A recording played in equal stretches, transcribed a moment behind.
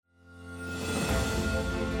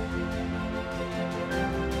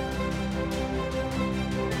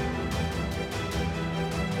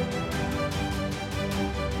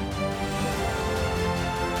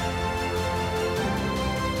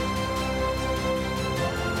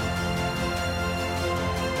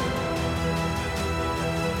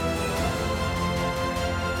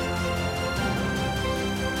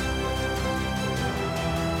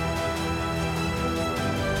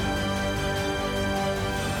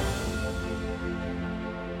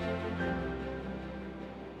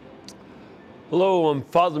Hello, I'm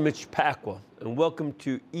Father Mitch, and welcome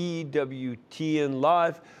to EWTN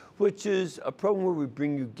Live, which is a program where we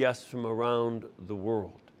bring you guests from around the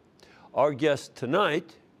world. Our guest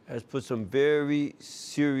tonight has put some very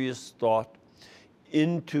serious thought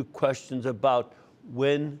into questions about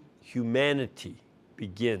when humanity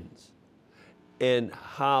begins and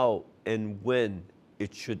how and when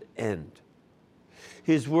it should end.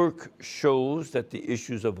 His work shows that the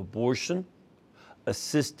issues of abortion,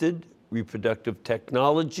 assisted reproductive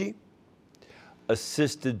technology,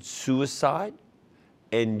 assisted suicide,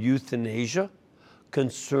 and euthanasia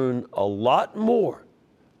concern a lot more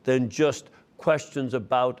than just questions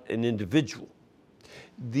about an individual.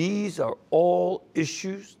 These are all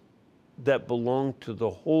issues that belong to the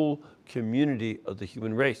whole community of the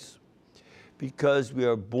human race. Because we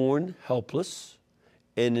are born helpless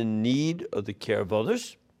and in need of the care of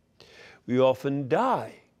others, we often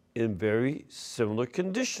die in very similar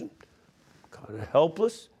condition, kind of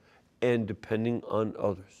helpless and depending on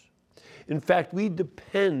others. In fact, we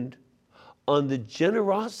depend on the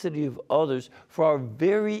generosity of others for our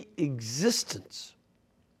very existence.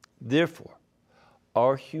 Therefore,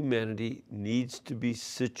 our humanity needs to be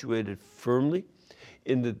situated firmly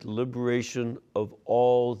in the deliberation of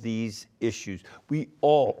all these issues. We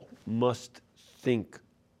all must think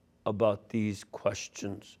about these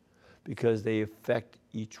questions because they affect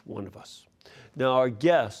each one of us. Now, our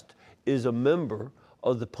guest is a member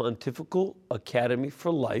of the Pontifical Academy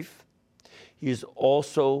for Life. He is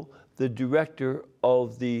also the director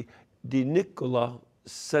of the De Nicola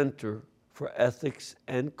Center for Ethics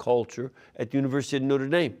and Culture at the University of Notre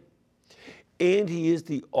Dame. And he is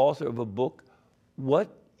the author of a book,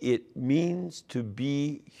 What It Means to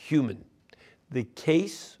Be Human, The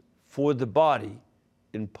Case for the Body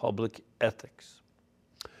in Public Ethics.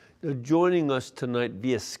 Now, joining us tonight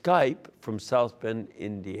via Skype from South Bend,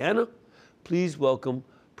 Indiana, please welcome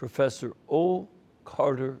Professor O.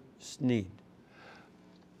 Carter Snead.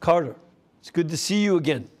 Carter, it's good to see you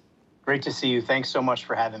again. Great to see you. Thanks so much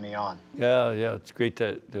for having me on. Yeah, it's great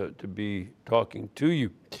to be talking to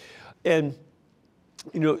you. And,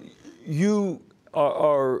 you know, you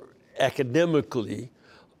are academically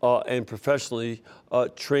and professionally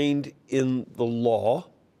trained in the law,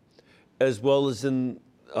 as well as in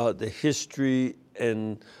the history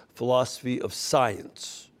and philosophy of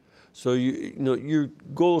science. So you know your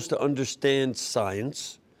goal is to understand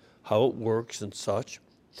science, how it works and such,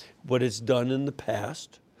 what it's done in the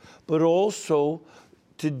past, but also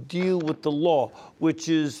to deal with the law, which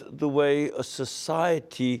is the way a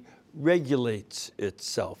society regulates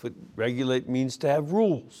itself. Regulate means to have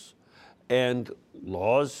rules, and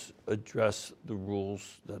laws address the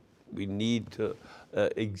rules that we need to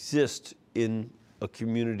exist in a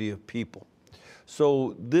community of people.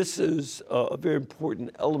 So this is a very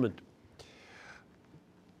important element.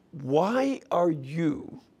 Why are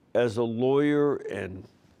you, as a lawyer and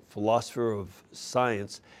philosopher of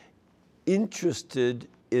science, interested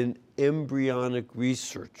in embryonic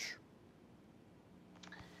research?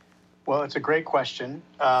 Well, it's a great question.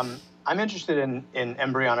 I'm interested in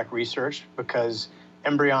embryonic research because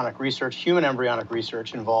embryonic research, human embryonic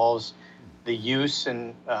research, involves the use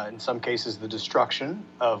and, in some cases, the destruction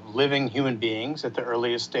of living human beings at the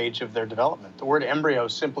earliest stage of their development. The word embryo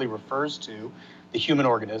simply refers to the human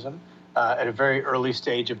organism at a very early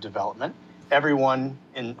stage of development. Everyone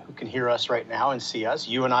who can hear us right now and see us,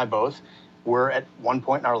 you and I both, were at one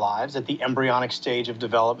point in our lives at the embryonic stage of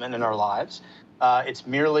development in our lives. It's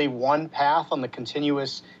merely one path on the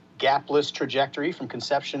continuous gapless trajectory from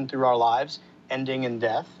conception through our lives, ending in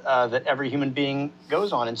death, that every human being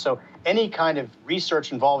goes on. And so any kind of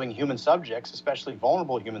research involving human subjects, especially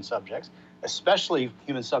vulnerable human subjects, especially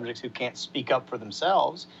human subjects who can't speak up for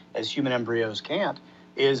themselves, as human embryos can't,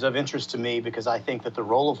 is of interest to me because I think that the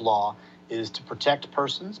role of law is to protect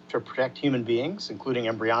persons, to protect human beings, including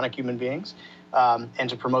embryonic human beings, and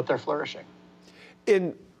to promote their flourishing.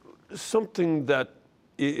 And something that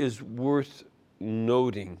is worth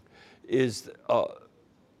noting is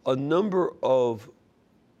a number of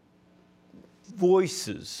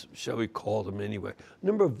voices, shall we call them anyway, a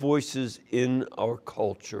number of voices in our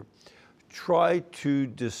culture try to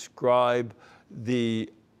describe the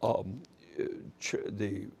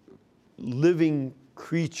living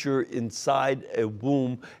creature inside a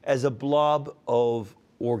womb as a blob of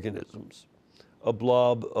organisms, a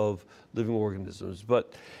blob of living organisms.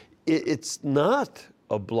 But it's not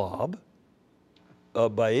a blob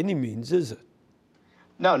by any means, is it?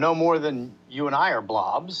 No, no more than you and I are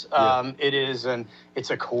blobs. Yeah.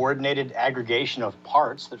 It's a coordinated aggregation of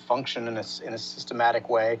parts that function in a systematic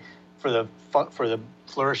way for the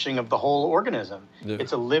flourishing of the whole organism. Yeah.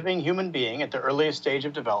 It's a living human being at the earliest stage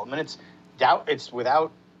of development. It's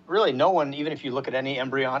without really no one, even if you look at any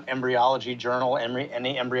embryology journal,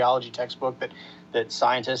 any embryology textbook that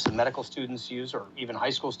scientists and medical students use, or even high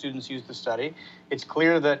school students use to study, it's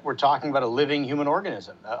clear that we're talking about a living human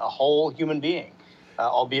organism, a whole human being,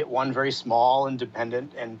 albeit one very small and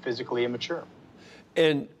dependent and physically immature.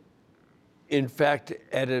 And in fact,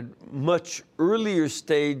 at a much earlier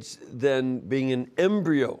stage than being an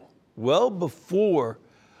embryo, well before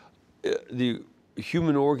the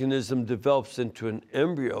human organism develops into an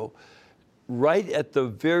embryo, right at the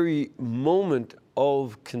very moment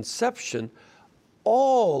of conception,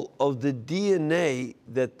 all of the DNA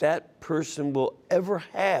that person will ever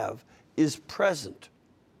have is present.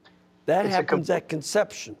 That happens at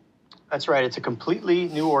conception. That's right. It's a completely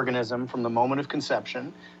new organism from the moment of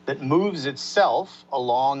conception that moves itself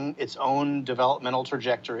along its own developmental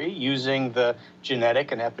trajectory using the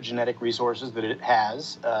genetic and epigenetic resources that it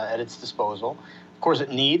has at its disposal. Of course, it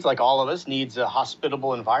needs, like all of us, needs a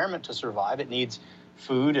hospitable environment to survive. It needs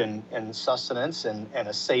food and sustenance and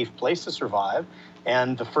a safe place to survive.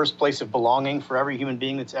 And the first place of belonging for every human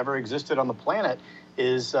being that's ever existed on the planet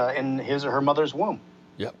is in his or her mother's womb.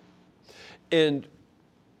 Yep. And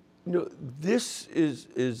this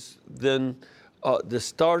is then the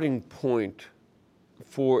starting point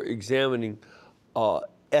for examining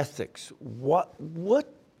ethics. What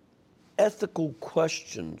ethical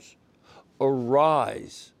questions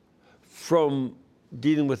arise from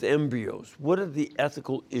dealing with embryos? What are the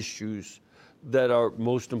ethical issues that are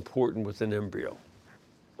most important with an embryo?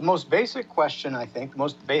 The most basic question, I think, the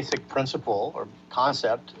most basic principle or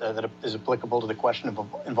concept that is applicable to the question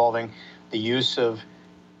involving the use of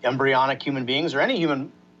embryonic human beings or any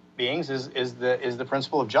human beings is the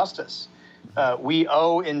principle of justice. We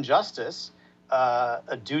owe in justice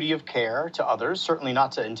a duty of care to others, certainly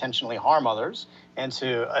not to intentionally harm others, and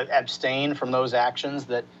to abstain from those actions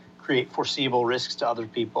that create foreseeable risks to other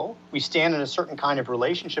people. We stand in a certain kind of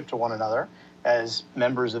relationship to one another as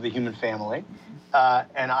members of the human family.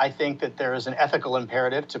 And I think that there is an ethical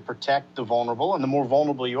imperative to protect the vulnerable, and the more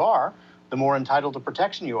vulnerable you are, the more entitled to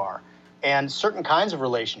protection you are. And certain kinds of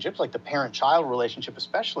relationships, like the parent-child relationship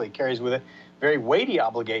especially, carries with it very weighty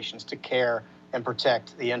obligations to care and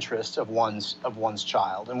protect the interests of one's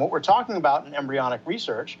child. And what we're talking about in embryonic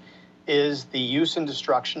research is the use and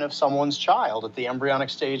destruction of someone's child at the embryonic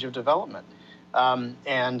stage of development. And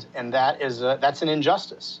that's an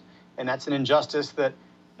injustice. And that's an injustice that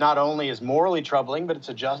not only is morally troubling, but it's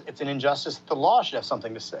an injustice that the law should have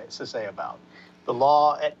something to say about. The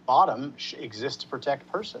law at bottom exists to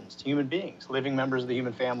protect persons, human beings, living members of the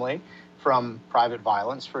human family from private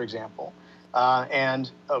violence, for example. And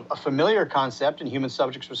a familiar concept in human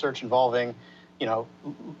subjects research involving,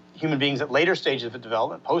 human beings at later stages of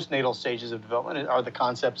development, postnatal stages of development, are the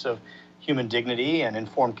concepts of human dignity and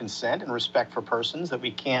informed consent and respect for persons, that we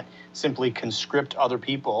can't simply conscript other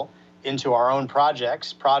people into our own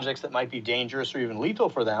projects that might be dangerous or even lethal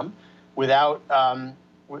for them without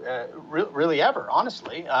really ever,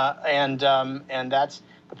 honestly. And that's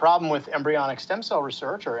the problem with embryonic stem cell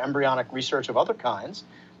research or embryonic research of other kinds,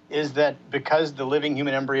 is that because the living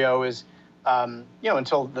human embryo is,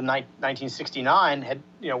 until the 1969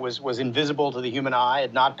 was invisible to the human eye,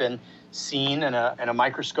 had not been seen in a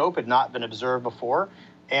microscope, had not been observed before.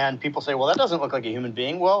 And people say, well, that doesn't look like a human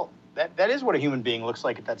being. Well, that is what a human being looks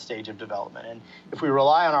like at that stage of development. And if we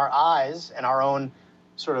rely on our eyes and our own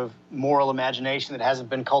sort of moral imagination that hasn't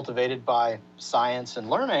been cultivated by science and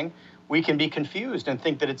learning, we can be confused and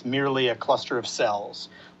think that it's merely a cluster of cells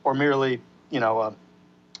or merely,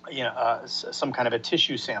 some kind of a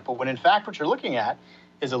tissue sample, when in fact what you're looking at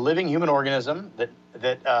is a living human organism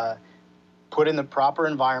that put in the proper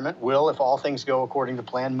environment will, if all things go according to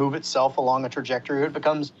plan, move itself along a trajectory. It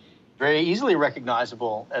becomes very easily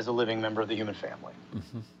recognizable as a living member of the human family.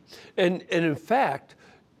 Mm-hmm. And in fact,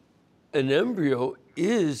 an embryo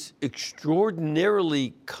is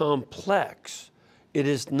extraordinarily complex. It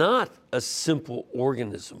is not a simple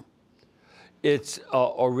organism. It's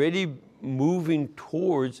already moving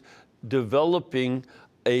towards developing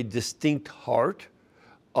a distinct heart,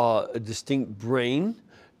 a distinct brain,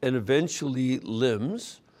 and eventually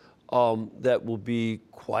limbs that will be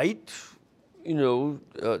quite,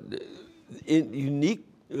 unique.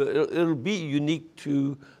 It'll be unique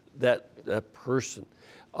to that person.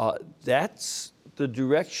 That's the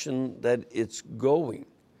direction that it's going.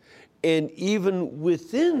 And even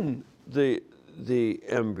within the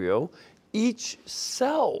embryo, each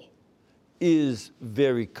cell is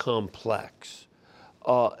very complex,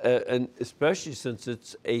 and especially since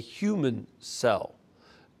it's a human cell.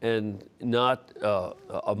 and not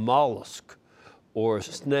a mollusk or a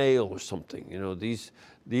snail or something. You know, these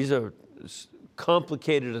are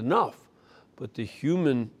complicated enough, but the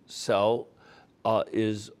human cell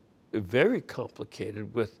is very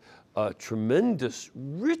complicated with tremendous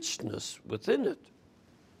richness within it.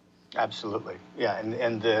 Absolutely, yeah,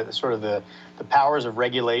 and the sort of the powers of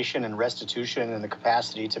regulation and restitution and the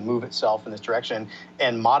capacity to move itself in this direction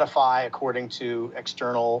and modify according to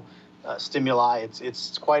external stimuli.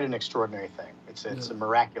 It's quite an extraordinary thing. It's a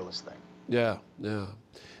miraculous thing. Yeah, yeah.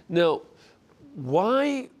 Now,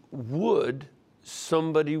 why would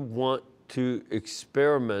somebody want to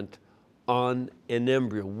experiment on an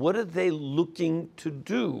embryo? What are they looking to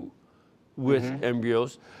do with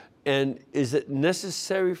embryos? And is it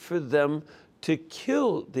necessary for them to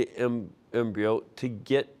kill the embryo to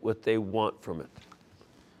get what they want from it?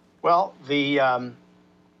 Well,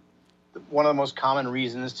 one of the most common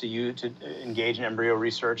reasons to engage in embryo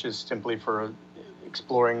research is simply for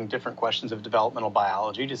exploring different questions of developmental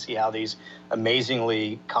biology to see how these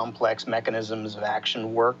amazingly complex mechanisms of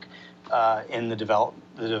action work in the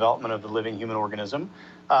development of the living human organism.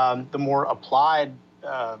 The more applied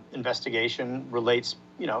investigation relates,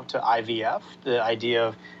 to IVF, the idea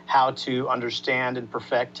of how to understand and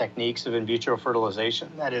perfect techniques of in vitro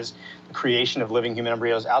fertilization. That is, the creation of living human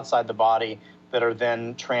embryos outside the body that are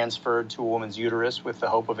then transferred to a woman's uterus with the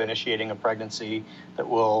hope of initiating a pregnancy that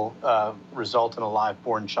will result in a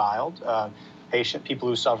live-born child. People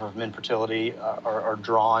who suffer from infertility are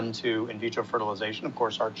drawn to in vitro fertilization. Of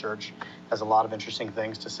course, our church has a lot of interesting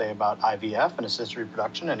things to say about IVF and assisted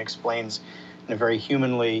reproduction, and explains in a very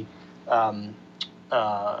humanly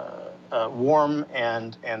warm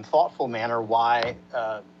and thoughtful manner why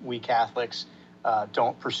we Catholics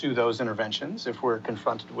don't pursue those interventions if we're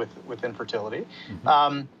confronted with infertility.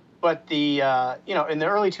 But in the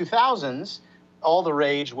early 2000s, all the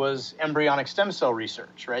rage was embryonic stem cell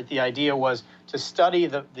research, right? The idea was to study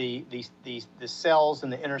the cells in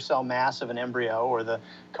the inner cell mass of an embryo, or the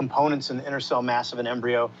components in the inner cell mass of an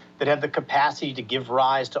embryo that have the capacity to give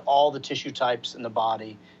rise to all the tissue types in the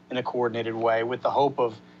body in a coordinated way, with the hope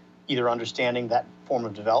of either understanding that form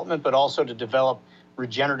of development, but also to develop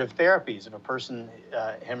regenerative therapies. If a person,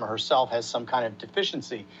 him or herself, has some kind of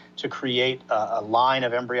deficiency, to create a line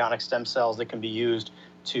of embryonic stem cells that can be used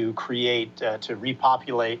to create, to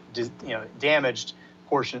repopulate, damaged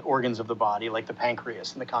organs of the body, like the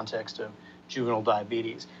pancreas in the context of juvenile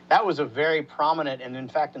diabetes. That was a very prominent, and in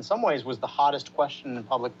fact, in some ways, was the hottest question in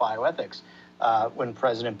public bioethics when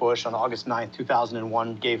President Bush, on August 9th,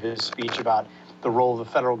 2001, gave his speech about the role of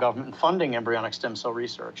the federal government in funding embryonic stem cell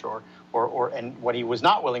research, and what he was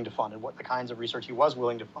not willing to fund, and what the kinds of research he was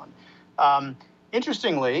willing to fund.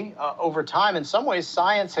 Interestingly, over time, in some ways,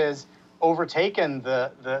 science has overtaken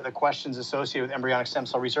the questions associated with embryonic stem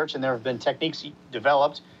cell research, and there have been techniques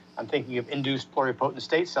developed. I'm thinking of induced pluripotent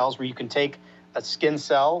state cells, where you can take a skin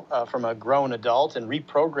cell from a grown adult and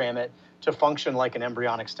reprogram it to function like an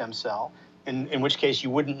embryonic stem cell, in which case you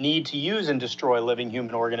wouldn't need to use and destroy a living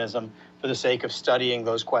human organism for the sake of studying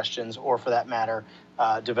those questions, or for that matter,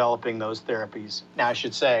 developing those therapies. Now, I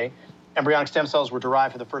should say, embryonic stem cells were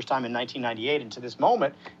derived for the first time in 1998, and to this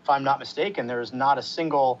moment, if I'm not mistaken, there is not a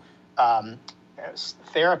single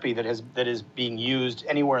therapy that is being used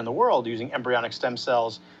anywhere in the world using embryonic stem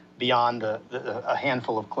cells beyond a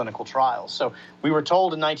handful of clinical trials. So we were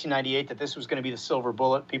told in 1998 that this was going to be the silver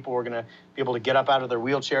bullet. People were going to be able to get up out of their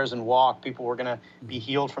wheelchairs and walk. People were going to be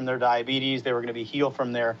healed from their diabetes. They were going to be healed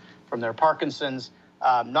from their Parkinson's.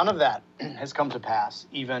 None of that has come to pass,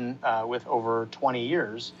 even with over 20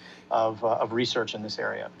 years of research in this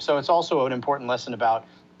area. So it's also an important lesson about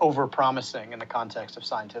over-promising in the context of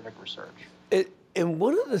scientific research. And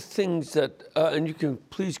one of the things that, and you can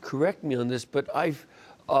please correct me on this, but I've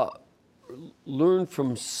learned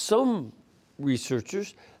from some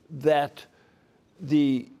researchers that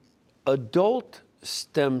the adult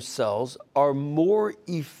stem cells are more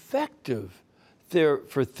effective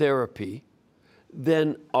for therapy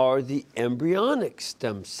than are the embryonic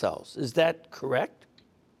stem cells. Is that correct?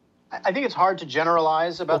 I think it's hard to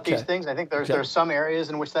generalize about these things. I think there's some areas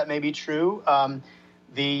in which that may be true.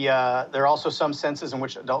 There are also some senses in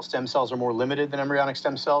which adult stem cells are more limited than embryonic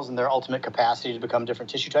stem cells in their ultimate capacity to become different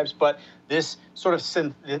tissue types. But this sort of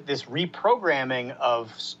this reprogramming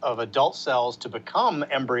of adult cells to become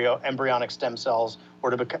embryonic stem cells,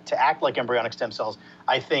 or to act like embryonic stem cells,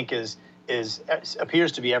 I think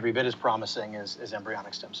appears to be every bit as promising as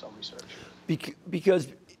embryonic stem cell research. Because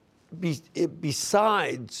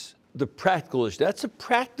besides the practical issue, that's a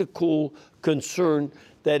practical concern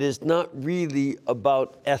that is not really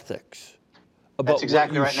about ethics. about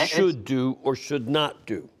exactly what you right. should do or should not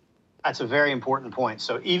do. That's a very important point.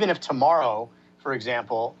 So even if tomorrow, for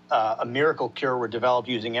example, a miracle cure were developed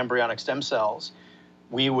using embryonic stem cells,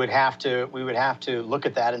 we would have to look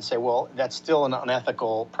at that and say, well, that's still an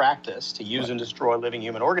unethical practice to use and destroy living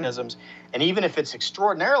human organisms. And even if it's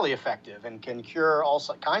extraordinarily effective and can cure all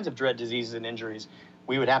kinds of dread diseases and injuries,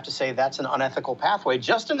 we would have to say that's an unethical pathway,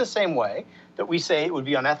 just in the same way that we say it would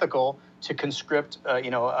be unethical to conscript,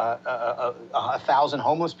 1,000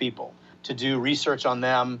 homeless people to do research on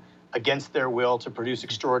them against their will to produce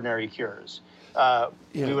extraordinary cures.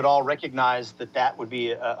 We would all recognize that that would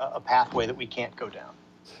be a pathway that we can't go down.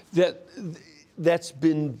 That's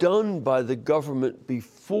been done by the government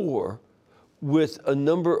before with a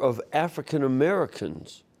number of African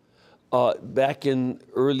Americans back in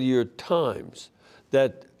earlier times,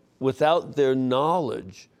 that without their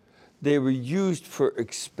knowledge, they were used for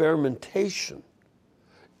experimentation.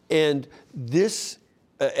 And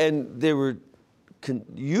they were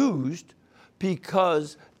used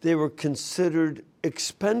because they were considered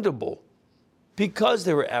expendable because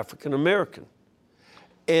they were African American.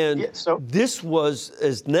 And this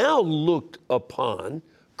is now looked upon,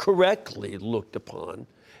 correctly looked upon,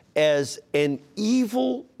 as an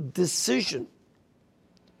evil decision.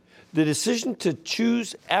 The decision to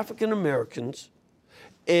choose African Americans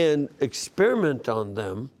and experiment on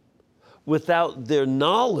them without their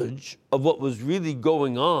knowledge of what was really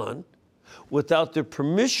going on, without their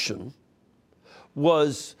permission,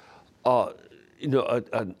 was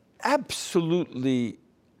an absolutely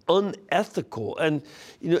unethical, and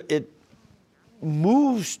it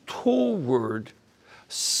moves toward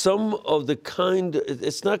some of the kind,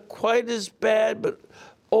 it's not quite as bad, but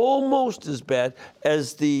almost as bad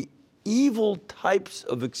as the evil types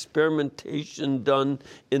of experimentation done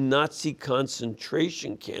in Nazi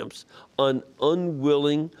concentration camps on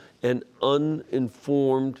unwilling and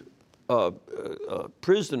uninformed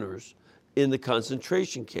prisoners in the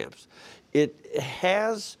concentration camps. It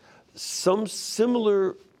has some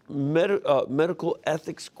similar medical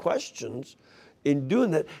ethics questions in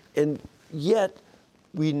doing that, and yet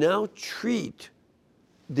we now treat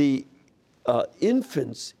the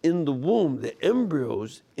infants in the womb, the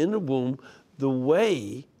embryos in the womb, the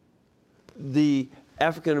way the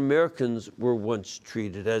African Americans were once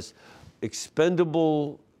treated, as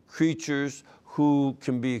expendable creatures who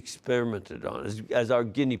can be experimented on, as our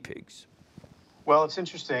guinea pigs. Well, it's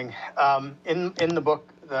interesting. In the book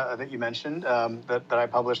that you mentioned, that I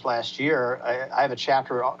published last year, I have a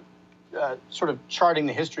chapter sort of charting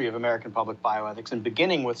the history of American public bioethics and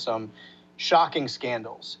beginning with some shocking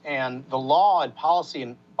scandals. And the law and policy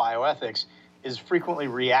in bioethics is frequently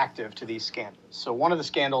reactive to these scandals. So one of the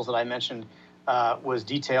scandals that I mentioned was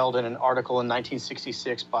detailed in an article in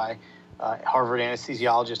 1966 by Harvard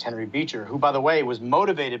anesthesiologist Henry Beecher, who, by the way, was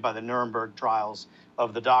motivated by the Nuremberg trials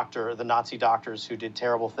of the Nazi doctors who did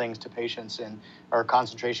terrible things to patients or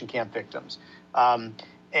concentration camp victims.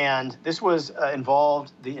 And this was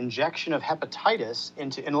involved the injection of hepatitis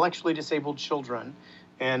into intellectually disabled children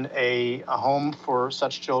in a home for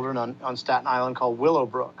such children on Staten Island called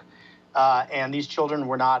Willowbrook. And these children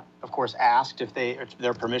were not, of course, asked if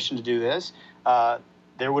their permission to do this.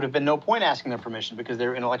 There would have been no point asking their permission because they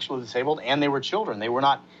were intellectually disabled and they were children. They were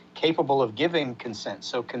not capable of giving consent.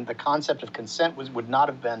 So the concept of consent would not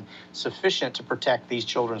have been sufficient to protect these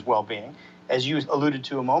children's well-being. As you alluded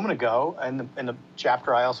to a moment ago, in the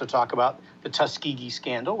chapter I also talk about the Tuskegee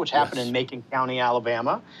scandal, which happened in Macon County,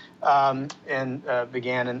 Alabama, and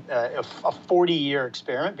began in a 40-year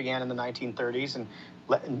experiment, began in the 1930s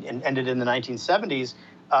and ended in the 1970s,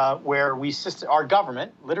 where our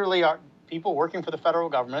government, literally our people working for the federal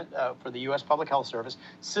government, for the U.S. Public Health Service,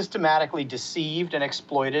 systematically deceived and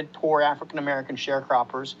exploited poor African-American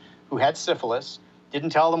sharecroppers who had syphilis,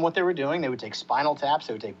 didn't tell them what they were doing. They would take spinal taps.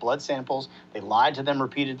 They would take blood samples. They lied to them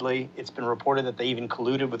repeatedly. It's been reported that they even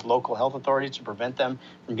colluded with local health authorities to prevent them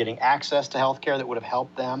from getting access to health care that would have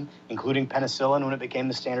helped them, including penicillin when it became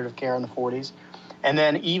the standard of care in the 40s. And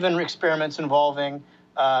then even experiments involving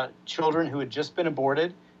children who had just been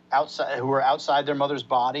aborted, who were outside their mother's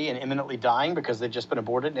body and imminently dying because they'd just been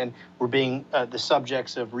aborted and were being the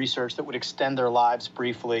subjects of research that would extend their lives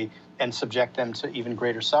briefly and subject them to even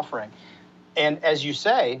greater suffering. And as you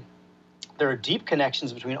say, there are deep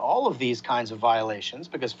connections between all of these kinds of violations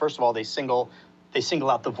because, first of all, they single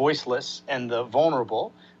out the voiceless and the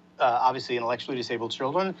vulnerable. Obviously, intellectually disabled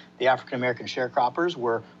children, the African-American sharecroppers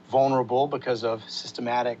were vulnerable because of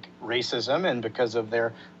systematic racism and because of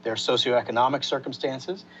their socioeconomic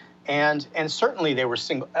circumstances. And certainly they were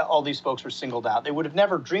all these folks were singled out. They would have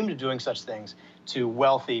never dreamed of doing such things to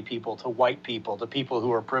wealthy people, to white people, to people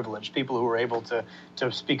who are privileged, people who are able to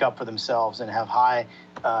speak up for themselves and have high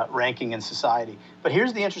ranking in society. But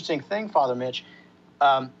here's the interesting thing, Father Mitch.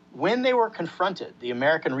 When they were confronted, the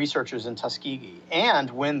American researchers in Tuskegee, and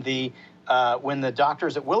when the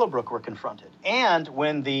doctors at Willowbrook were confronted, and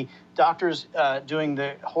when the doctors doing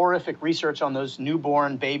the horrific research on those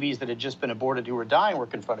newborn babies that had just been aborted who were dying were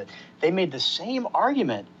confronted, they made the same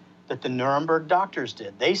argument that the Nuremberg doctors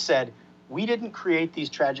did. They said, we didn't create these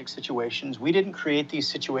tragic situations. We didn't create these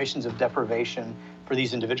situations of deprivation for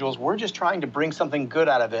these individuals. We're just trying to bring something good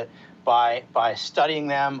out of it by studying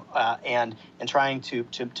them and trying to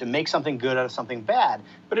make something good out of something bad.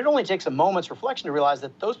 But it only takes a moment's reflection to realize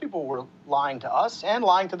that those people were lying to us and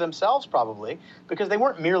lying to themselves probably, because they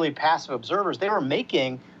weren't merely passive observers. They were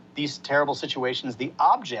making these terrible situations the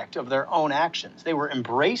object of their own actions. They were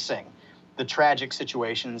embracing the tragic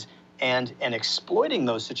situations and exploiting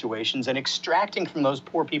those situations and extracting from those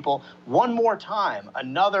poor people one more time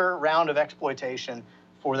another round of exploitation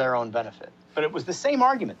for their own benefit. But it was the same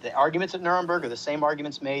argument. The arguments at Nuremberg are the same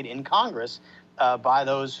arguments made in Congress by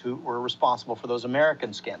those who were responsible for those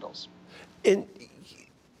American scandals.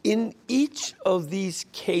 In each of these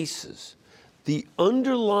cases, the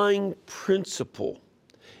underlying principle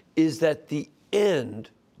is that the end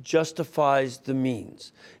justifies the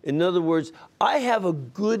means. In other words, I have a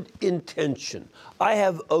good intention. I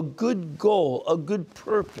have a good goal, a good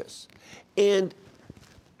purpose. And,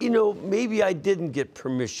 maybe I didn't get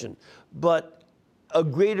permission, but a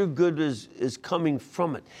greater good is coming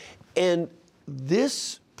from it. And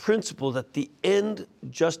this principle that the end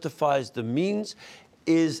justifies the means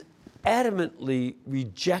is adamantly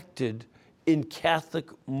rejected in Catholic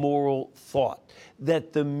moral thought,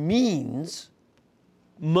 that the means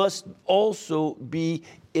must also be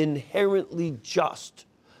inherently just.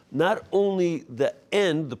 Not only the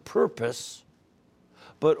end, the purpose,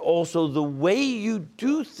 but also the way you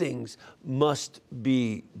do things must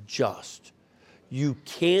be just. You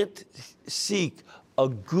can't seek a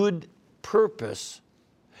good purpose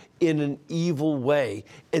in an evil way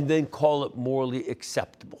and then call it morally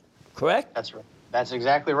acceptable. Correct? That's right. That's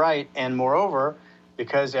exactly right. And moreover,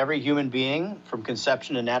 because every human being from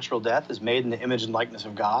conception to natural death is made in the image and likeness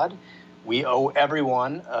of God, we owe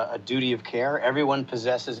everyone a duty of care. Everyone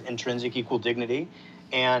possesses intrinsic equal dignity,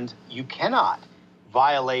 and you cannot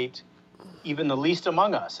violate even the least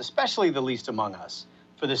among us, especially the least among us,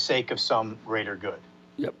 for the sake of some greater good.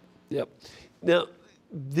 Yep. Now,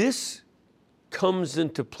 this comes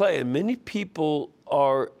into play, and many people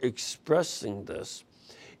are expressing this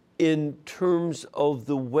in terms of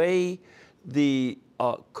the way the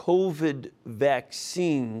COVID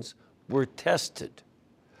vaccines were tested,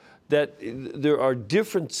 that there are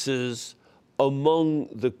differences among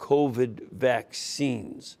the COVID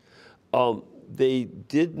vaccines. They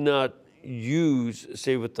did not use,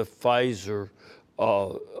 say with the Pfizer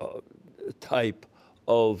type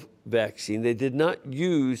of vaccine, they did not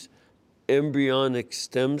use embryonic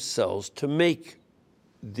stem cells to make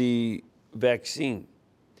the vaccine,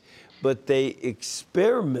 but they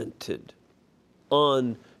experimented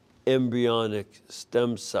on embryonic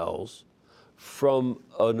stem cells from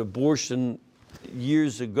an abortion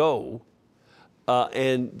years ago,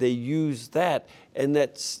 and they used that. And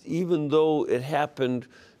that's, even though it happened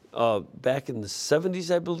back in the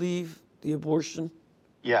 70s, I believe, the abortion?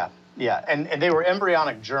 Yeah. And they were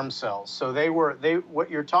embryonic germ cells. So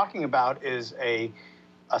what you're talking about is a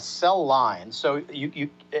cell line. So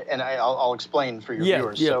I'll explain for your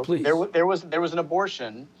viewers. Yeah, so please. There was an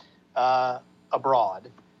abortion abroad.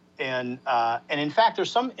 And in fact,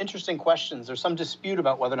 there's some interesting questions. There's some dispute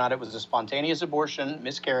about whether or not it was a spontaneous abortion,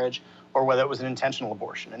 miscarriage, or whether it was an intentional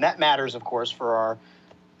abortion. And that matters, of course, for our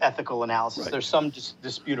ethical analysis. Right. There's some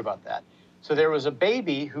dispute about that. So there was a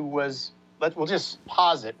baby who was, we'll just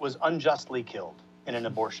posit, was unjustly killed in an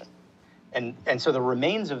abortion. And so the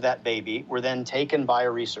remains of that baby were then taken by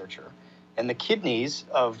a researcher. And the kidneys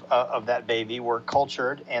of that baby were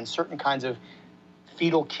cultured, and certain kinds of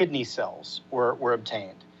fetal kidney cells were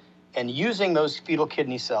obtained. And using those fetal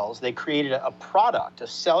kidney cells, they created a product, a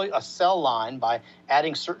cell line, by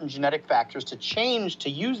adding certain genetic factors to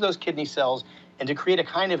use those kidney cells and to create a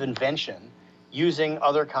kind of invention using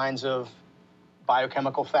other kinds of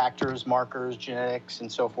biochemical factors, markers, genetics, and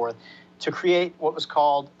so forth, to create what was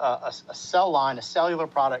called a cell line, a cellular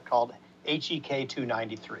product called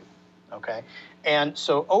HEK293, okay? And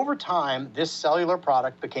so over time, this cellular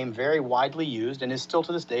product became very widely used and is still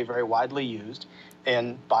to this day very widely used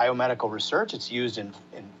in biomedical research. It's used in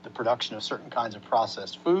the production of certain kinds of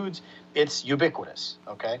processed foods. It's ubiquitous.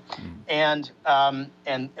 Okay, and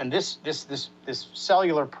this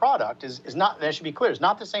cellular product is not. That should be clear. It's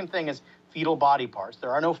not the same thing as fetal body parts.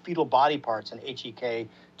 There are no fetal body parts in HEK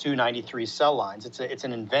 293 cell lines. It's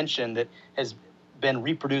an invention that has been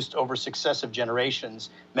reproduced over successive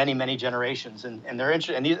generations, many generations, and they're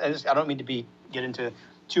interesting. And I don't mean to get into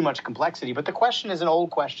too much complexity, but the question is an old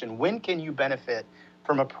question: when can you benefit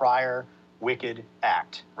from a prior wicked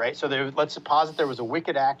act? Right. So let's posit there was a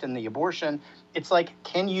wicked act in the abortion. It's like,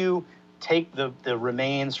 can you take the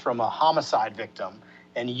remains from a homicide victim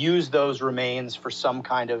and use those remains for some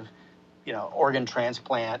kind of organ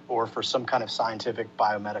transplant or for some kind of scientific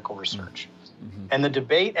biomedical research? And the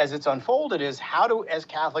debate as it's unfolded is as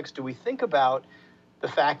Catholics, do we think about the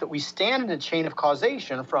fact that we stand in a chain of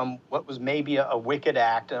causation from what was maybe a wicked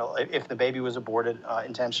act? If the baby was aborted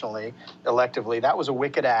intentionally, electively, that was a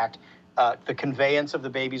wicked act. The conveyance of the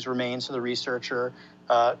baby's remains to the researcher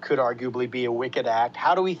could arguably be a wicked act.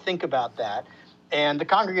 How do we think about that? And the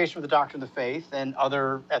Congregation for the Doctrine of the Faith and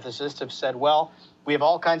other ethicists have said, well, we have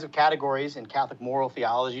all kinds of categories in Catholic moral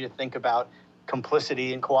theology to think about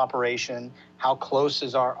complicity and cooperation. How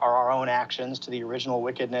close are our own actions to the original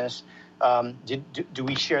wickedness? Do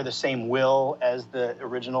we share the same will as the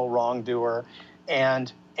original wrongdoer?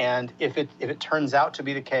 And if it turns out to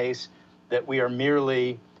be the case that we are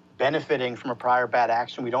merely benefiting from a prior bad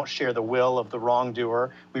action, we don't share the will of the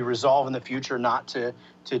wrongdoer, we resolve in the future not to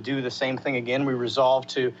do the same thing again. We resolve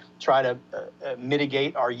to try to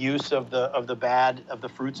mitigate our use of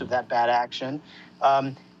the fruits of that bad action.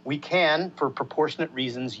 We can, for proportionate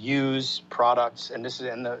reasons, use products, and this is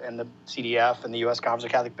in the CDF and the U.S. Conference of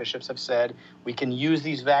Catholic Bishops have said, we can use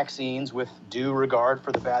these vaccines with due regard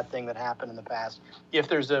for the bad thing that happened in the past if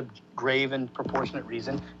there's a grave and proportionate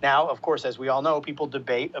reason. Now, of course, as we all know, people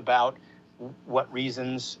debate about what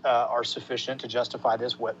reasons are sufficient to justify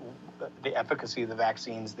this, what the efficacy of the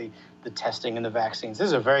vaccines, the testing in the vaccines. This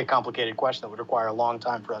is a very complicated question that would require a long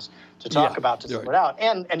time for us to talk about to sort it out.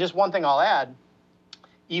 And just one thing I'll add,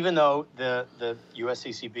 even though the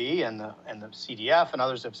USCCB and the CDF and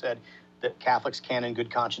others have said that Catholics can in good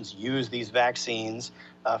conscience use these vaccines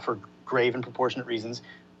for grave and proportionate reasons,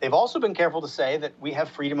 they've also been careful to say that we have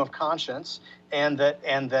freedom of conscience and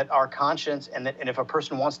that our conscience and if a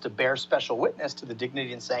person wants to bear special witness to the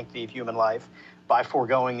dignity and sanctity of human life by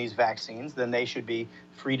foregoing these vaccines, then they should be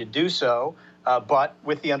free to do so, but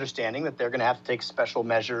with the understanding that they're going to have to take special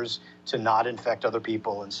measures to not infect other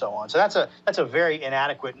people and so on. So that's a very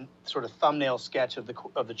inadequate sort of thumbnail sketch of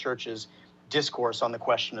the Church's discourse on the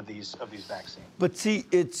question of these vaccines. But see,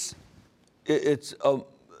 it's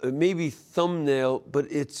maybe thumbnail, but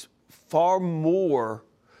it's far more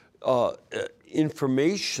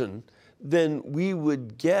information than we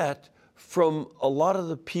would get from a lot of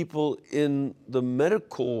the people in the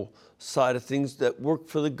medical side of things that work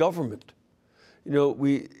for the government.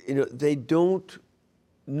 They don't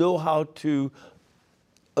know how to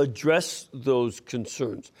address those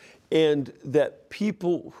concerns, and that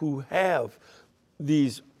people who have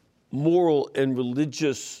these moral and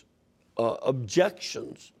religious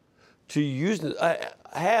objections to using it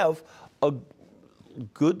have a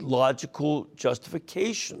good logical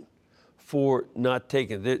justification for not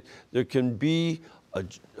taking it. There can be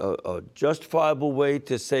a justifiable way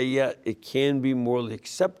to say, yeah, it can be morally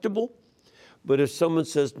acceptable. But if someone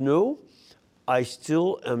says, no, I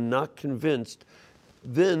still am not convinced,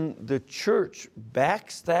 then the Church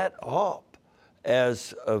backs that up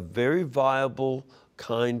as a very viable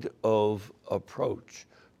kind of approach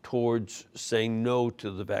towards saying no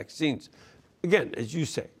to the vaccines. Again, as you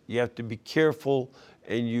say, you have to be careful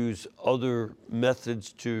and use other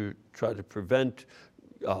methods to try to prevent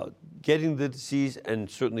getting the disease and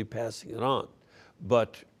certainly passing it on.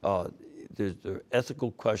 But there are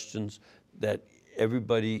ethical questions that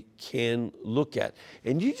everybody can look at.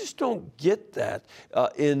 And you just don't get that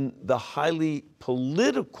in the highly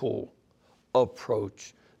political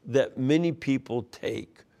approach that many people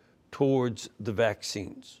take towards the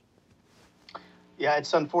vaccines. Yeah,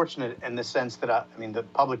 it's unfortunate in the sense that, the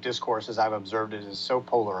public discourse, as I've observed it, is so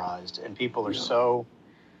polarized, and people are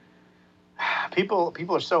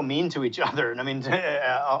people are so mean to each other,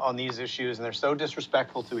 on these issues, and they're so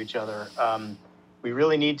disrespectful to each other. We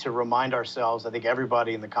really need to remind ourselves, I think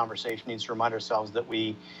everybody in the conversation needs to remind ourselves that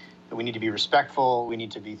we need to be respectful, we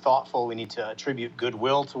need to be thoughtful, we need to attribute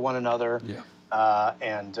goodwill to one another,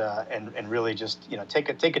 and really just take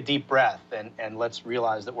a deep breath and let's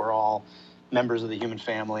realize that we're all members of the human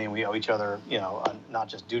family and we owe each other not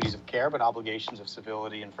just duties of care but obligations of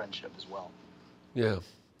civility and friendship as well. Yeah.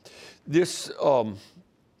 This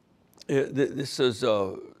this is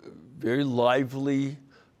a very lively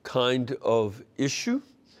kind of issue,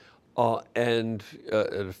 and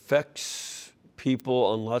it affects people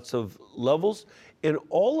on lots of levels. And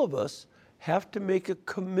all of us have to make a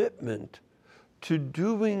commitment to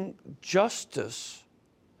doing justice,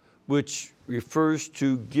 which refers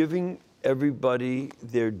to giving everybody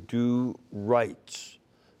their due rights,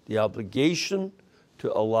 the obligation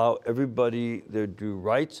to allow everybody their due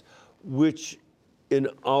rights, which in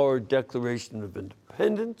our Declaration of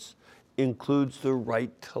Independence includes the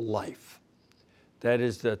right to life. That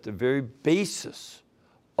is at the very basis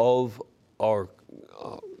of our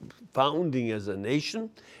founding as a nation,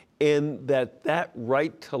 and that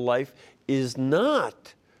right to life is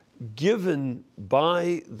not given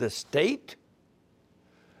by the state,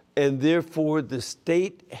 and therefore the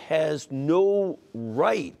state has no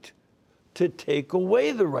right to take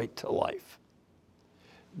away the right to life.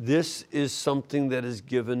 This is something that is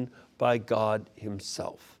given by God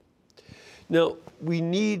Himself. Now, we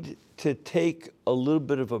need to take a little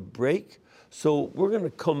bit of a break, so we're going to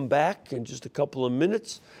come back in just a couple of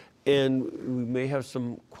minutes, and we may have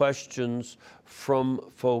some questions from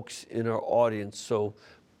folks in our audience. So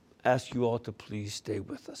ask you all to please stay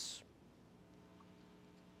with us.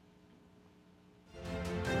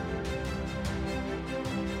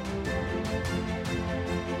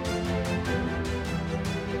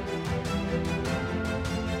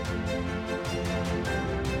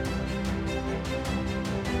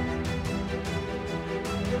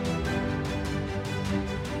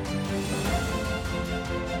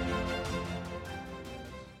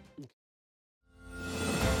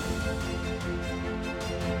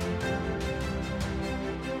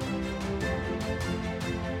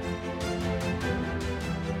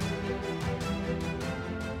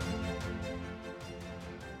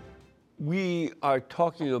 We are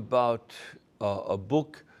talking about a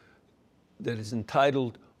book that is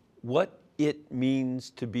entitled What It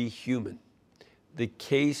Means to Be Human, The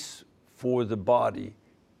Case for the Body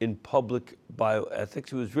in Public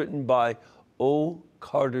Bioethics. It was written by O.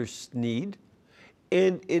 Carter Snead,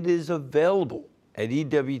 and it is available at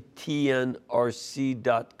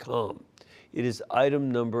EWTNRC.com. It is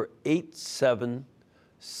item number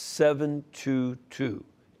 87722.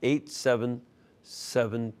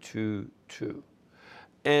 87722.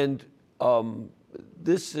 And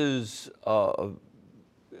this is a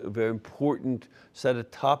very important set of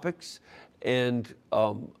topics. And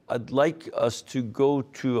I'd like us to go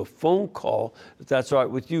to a phone call, if that's all right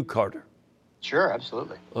with you, Carter. Sure,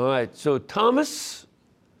 absolutely. All right. So, Thomas?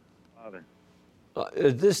 Father.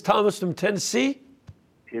 Is this Thomas from Tennessee?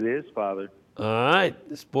 It is, Father. All right.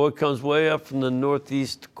 This boy comes way up from the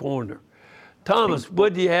northeast corner. Thomas,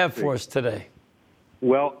 what do you have for us today?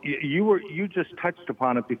 Well, you just touched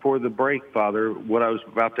upon it before the break, Father, what I was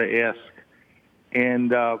about to ask.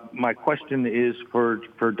 And my question is for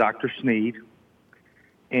Dr. Snead.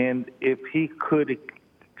 And if he could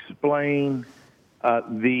explain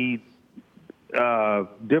the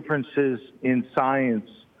differences in science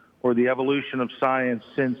or the evolution of science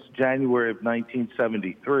since January of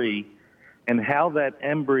 1973, and how that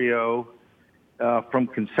embryo from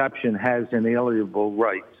conception has inalienable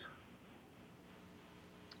rights.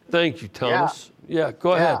 Thank you, Thomas. Yeah,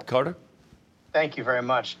 go ahead, Carter. Thank you very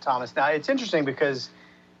much, Thomas. Now, it's interesting because,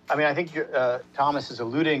 I think Thomas is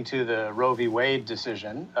alluding to the Roe v. Wade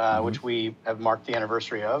decision, which we have marked the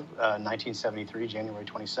anniversary of, 1973, January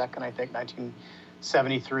 22nd, I think,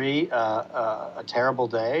 1973, a terrible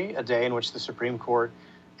day, a day in which the Supreme Court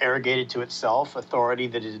arrogated to itself authority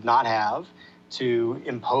that it did not have to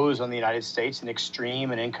impose on the United States an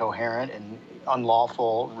extreme and incoherent and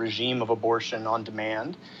unlawful regime of abortion on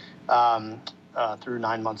demand through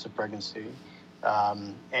 9 months of pregnancy.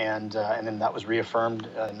 And then that was reaffirmed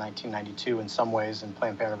in 1992 in some ways in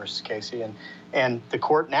Planned Parenthood versus Casey. And the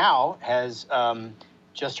court now has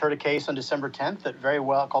just heard a case on December 10th that very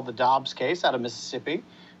well called the Dobbs case out of Mississippi,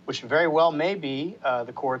 which very well may be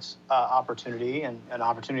the court's opportunity, and an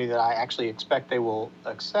opportunity that I actually expect they will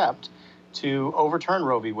accept, to overturn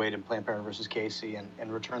Roe v. Wade and Planned Parenthood versus Casey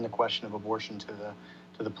and return the question of abortion to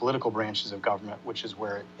the political branches of government, which is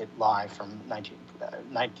where it lied from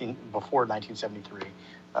before 1973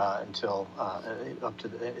 until up to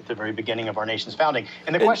the very beginning of our nation's founding.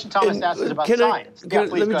 And the question Thomas asked is about science.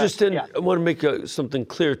 Let me just I want to make something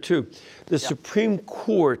clear too. The Supreme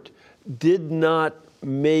Court did not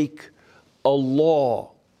make a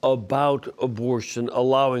law about abortion,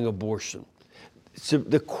 allowing abortion. So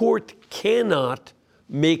the court cannot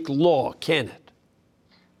make law, can it?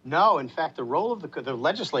 No, in fact, the role of the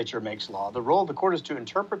legislature makes law. The role of the court is to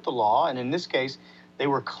interpret the law, and in this case, they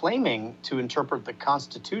were claiming to interpret the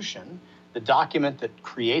Constitution, the document that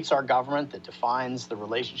creates our government, that defines the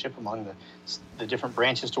relationship among the different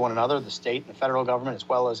branches to one another, the state and the federal government, as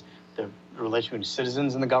well as the relationship between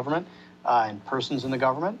citizens in the government and persons in the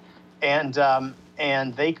government. And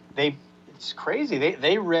they it's crazy.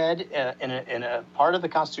 They read in a part of the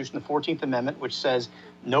Constitution, the 14th Amendment, which says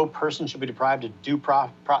no person should be deprived of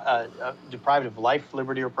life,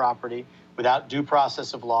 liberty, or property without due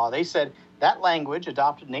process of law. They said that language,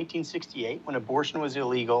 adopted in 1868, when abortion was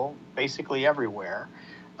illegal basically everywhere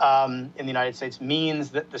in the United States, means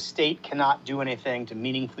that the state cannot do anything to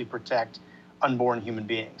meaningfully protect unborn human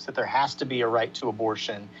beings, that there has to be a right to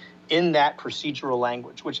abortion in that procedural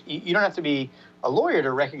language, which you don't have to be a lawyer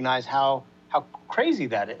to recognize how crazy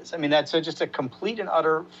that is. I mean, that's just a complete and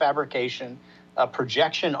utter fabrication, a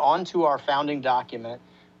projection onto our founding document,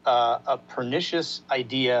 a pernicious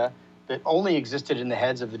idea that only existed in the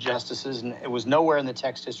heads of the justices, and it was nowhere in the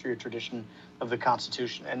text, history, or tradition of the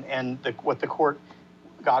Constitution. And what the court,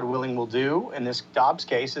 God willing, will do in this Dobbs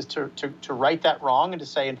case is to right that wrong and to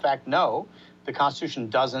say, in fact, no, the Constitution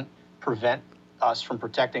doesn't prevent us from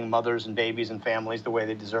protecting mothers and babies and families the way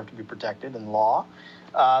they deserve to be protected in law.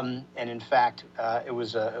 And in fact, it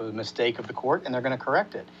was a mistake of the court, and they're going to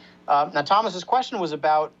correct it. Now, Thomas's question was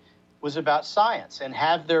about science, and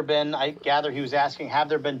have there been, I gather he was asking, have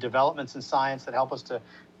there been developments in science that help us to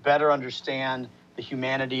better understand the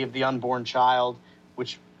humanity of the unborn child,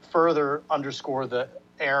 which further underscore the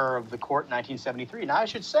error of the court in 1973? Now, I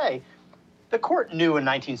should say, the court knew in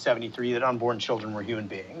 1973 that unborn children were human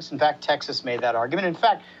beings. In fact, Texas made that argument. In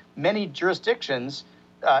fact, many jurisdictions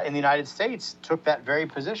in the United States took that very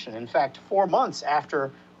position. In fact, 4 months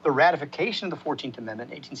after the ratification of the 14th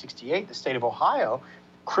Amendment in 1868, the state of Ohio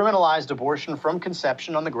criminalized abortion from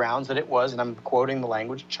conception on the grounds that it was, and I'm quoting the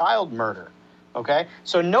language, child murder. Okay?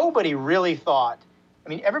 So nobody really thought, I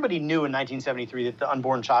mean, everybody knew in 1973 that the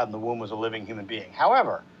unborn child in the womb was a living human being.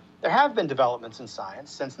 However, there have been developments in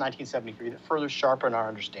science since 1973 that further sharpen our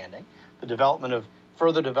understanding.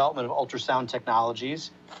 Further development of ultrasound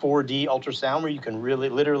technologies, 4D ultrasound, where you can really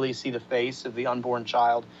literally see the face of the unborn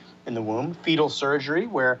child in the womb. Fetal surgery,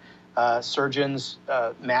 where surgeons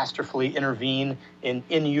masterfully intervene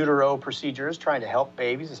in utero procedures, trying to help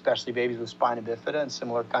babies, especially babies with spina bifida and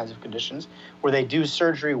similar kinds of conditions, where they do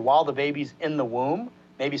surgery while the baby's in the womb.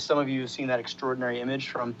 Maybe some of you have seen that extraordinary image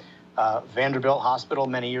from Vanderbilt Hospital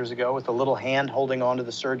many years ago, with a little hand holding onto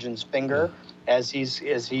the surgeon's finger as he's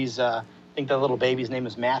I think the little baby's name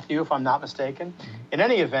is Matthew, if I'm not mistaken. In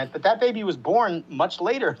any event, but that baby was born much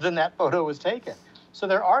later than that photo was taken. So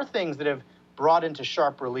there are things that have brought into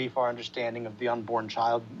sharp relief our understanding of the unborn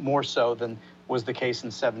child, more so than was the case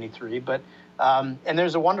in 73. But and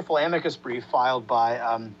there's a wonderful amicus brief filed by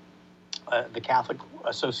the Catholic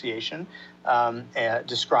Association,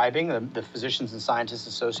 describing the Physicians and Scientists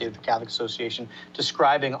Associated with the Catholic Association,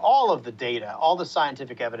 describing all of the data, all the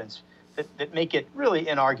scientific evidence that make it really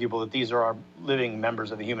inarguable that these are our living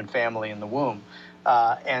members of the human family in the womb.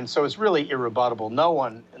 And so it's really irrebuttable. No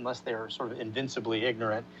one, unless they're sort of invincibly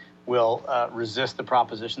ignorant, will resist the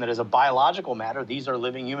proposition that as a biological matter, these are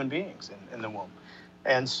living human beings in the womb.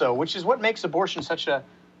 And so, which is what makes abortion such a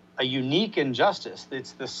unique injustice.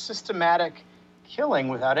 It's the systematic killing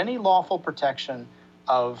without any lawful protection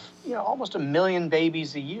of, almost 1 million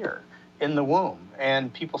babies a year in the womb.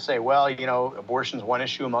 And people say, well, abortion is one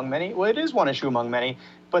issue among many. Well, it is one issue among many,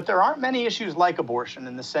 but there aren't many issues like abortion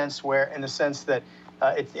in the sense that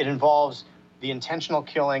it involves the intentional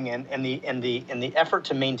killing and the effort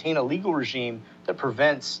to maintain a legal regime that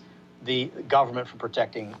prevents the government from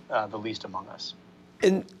protecting the least among us.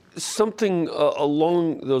 And something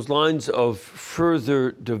along those lines of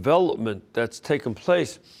further development that's taken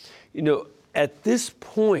place, at this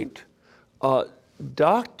point,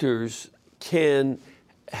 doctors can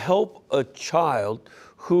help a child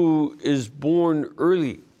who is born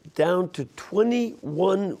early down to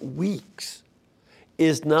 21 weeks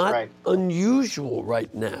is not unusual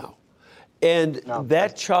right now. And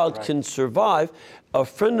that child can survive. A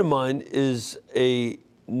friend of mine is a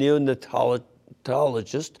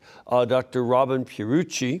neonatologist, Dr. Robin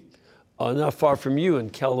Pierucci, not far from you in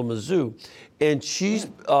Kalamazoo. And she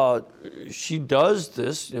does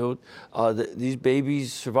this, these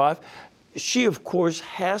babies survive. She, of course,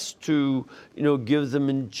 has to, give them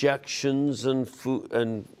injections and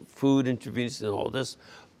food intravenous and all this.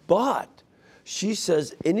 But she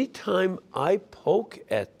says, anytime I poke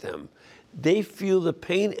at them, they feel the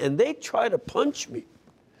pain and they try to punch me.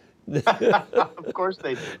 Of course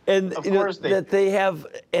they do. And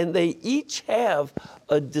they each have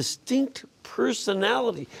a distinct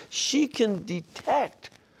personality. She can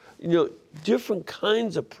detect, different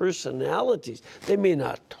kinds of personalities. They may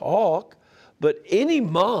not talk, but any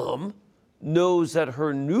mom knows that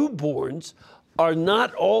her newborns are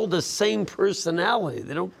not all the same personality.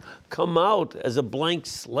 They don't come out as a blank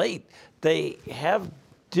slate. They have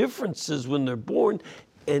differences when they're born,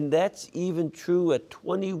 and that's even true at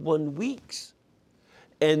 21 weeks.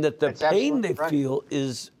 And that the pain they feel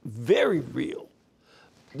is very real.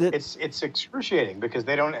 It's excruciating because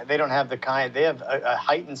they don't have they have a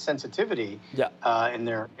heightened sensitivity in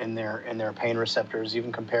their pain receptors,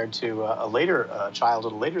 even compared to a later child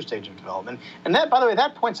at a later stage of development. And that, by the way,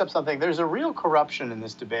 that points up something. There's a real corruption in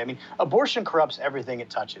this debate. I mean, abortion corrupts everything it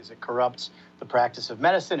touches. It corrupts the practice of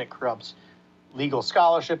medicine. It corrupts legal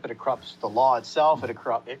scholarship. It corrupts the law itself.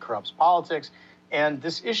 It corrupts politics. And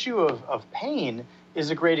this issue of pain is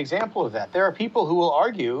a great example of that. There are people who will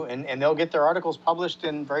argue, and they'll get their articles published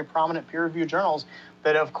in very prominent peer-reviewed journals,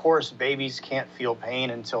 that of course babies can't feel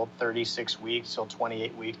pain until 36 weeks, till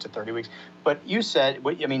 28 weeks to 30 weeks. But you said,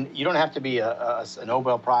 I mean, you don't have to be a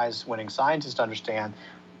Nobel Prize-winning scientist to understand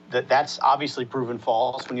that that's obviously proven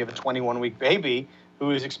false when you have a 21-week baby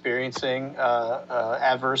who is experiencing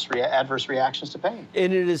adverse reactions to pain.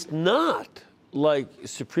 And it is not, like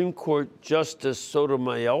Supreme Court Justice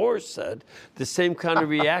Sotomayor said, the same kind of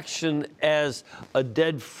reaction as a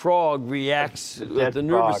dead frog reacts with the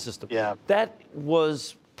nervous system. Yeah. That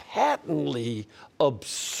was patently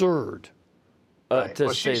absurd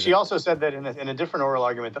to say she also said that in a different oral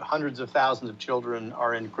argument that hundreds of thousands of children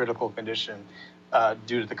are in critical condition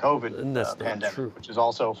due to the COVID pandemic, which is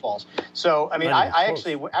also false. So, I mean, I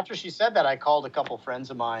actually, after she said that, I called a couple friends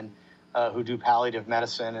of mine who do palliative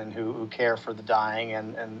medicine and who care for the dying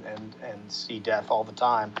and see death all the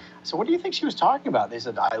time. So what do you think she was talking about? They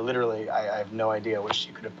said, I have no idea what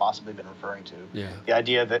she could have possibly been referring to. Yeah. The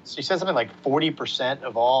idea that she said something like 40%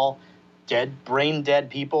 of all brain dead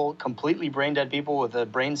people, completely brain dead people with a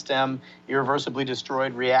brainstem irreversibly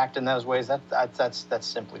destroyed react in those ways. That's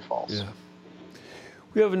simply false. Yeah.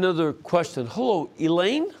 We have another question. Hello,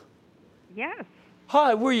 Elaine? Yes.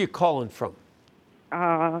 Hi, where are you calling from?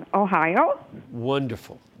 Ohio.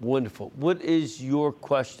 Wonderful, wonderful. What is your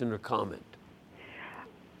question or comment?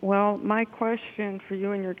 Well, my question for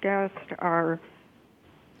you and your guest are,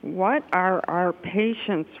 what are our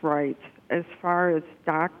patients' rights as far as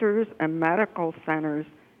doctors and medical centers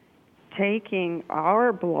taking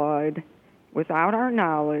our blood without our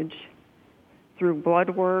knowledge through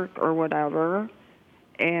blood work or whatever,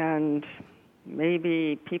 and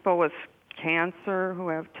maybe people with cancer who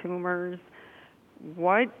have tumors?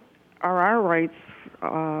 What are our rights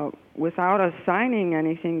without us signing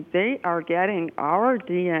anything? They are getting our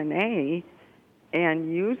DNA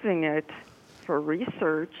and using it for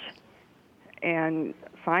research and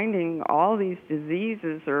finding all these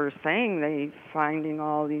diseases, or saying they're finding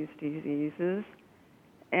all these diseases.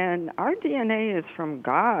 And our DNA is from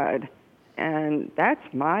God, and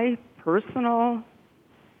that's my personal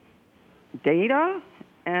data.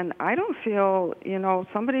 And I don't feel,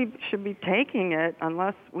 somebody should be taking it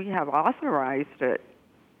unless we have authorized it.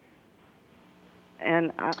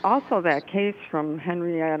 And also that case from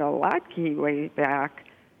Henrietta Latke way back,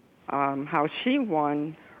 how she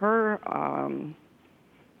won her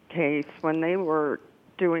case when they were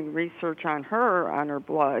doing research on her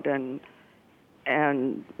blood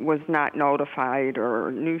and was not notified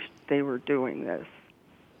or knew they were doing this.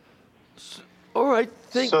 All right.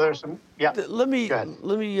 So there's some. Yeah. Let me turn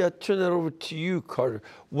that over to you, Carter.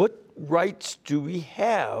 What rights do we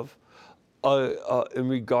have in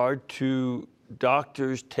regard to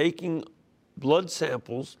doctors taking blood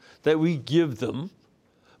samples that we give them,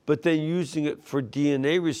 but then using it for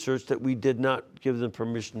DNA research that we did not give them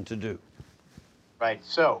permission to do? Right.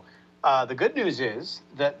 So the good news is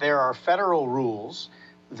that there are federal rules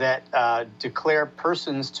that declare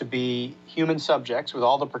persons to be human subjects with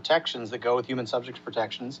all the protections that go with human subjects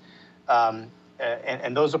protections. And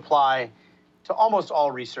those apply to almost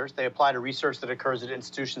all research. They apply to research that occurs at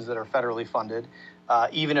institutions that are federally funded,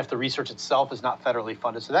 even if the research itself is not federally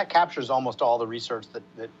funded. So that captures almost all the research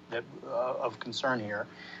that of concern here.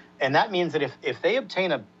 And that means that if they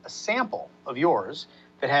obtain a sample of yours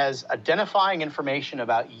that has identifying information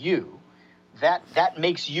about you, that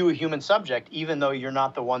makes you a human subject, even though you're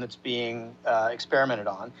not the one that's being experimented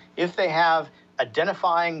on. If they have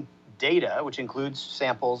identifying data, which includes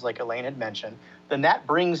samples like Elaine had mentioned, then that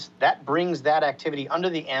brings that activity under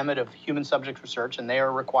the ambit of human subject research, and they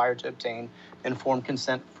are required to obtain informed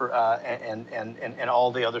consent for and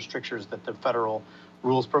all the other strictures that the federal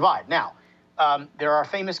rules provide. Now, there are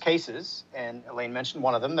famous cases, and Elaine mentioned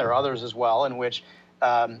one of them. There are others as well, in which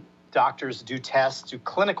doctors do tests, do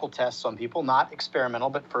clinical tests on people, not experimental,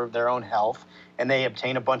 but for their own health, and they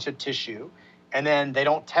obtain a bunch of tissue. And then they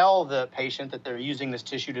don't tell the patient that they're using this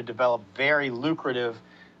tissue to develop very lucrative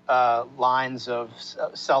lines of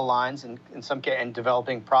cell lines, and in some case, and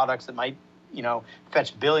developing products that might,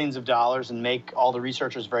 fetch billions of dollars and make all the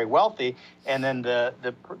researchers very wealthy. And then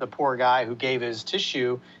the poor guy who gave his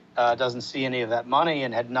tissue doesn't see any of that money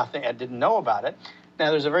and didn't know about it.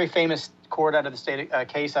 Now, there's a very famous case out of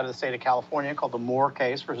the state of California called the Moore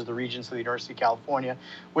case versus the Regents of the University of California,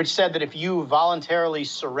 which said that if you voluntarily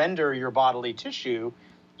surrender your bodily tissue,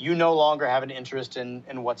 you no longer have an interest in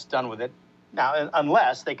what's done with it. Now,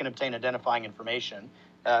 unless they can obtain identifying information,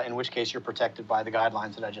 in which case you're protected by the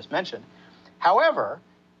guidelines that I just mentioned. However,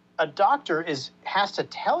 a doctor has to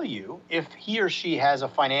tell you if he or she has a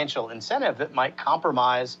financial incentive that might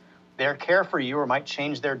compromise their care for you or might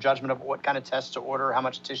change their judgment of what kind of tests to order, how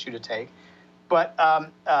much tissue to take. But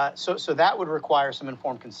so that would require some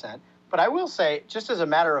informed consent. But I will say, just as a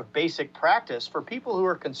matter of basic practice, for people who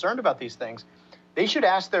are concerned about these things, they should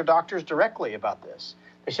ask their doctors directly about this.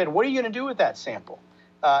 They said, what are you going to do with that sample?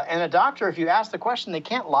 And a doctor, if you ask the question, they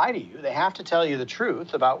can't lie to you. They have to tell you the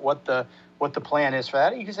truth about what the plan is for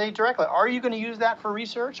that. You can say directly, are you going to use that for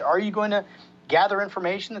research? Are you going to gather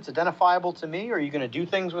information that's identifiable to me? Or are you going to do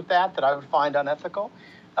things with that I would find unethical?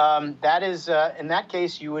 That is, in that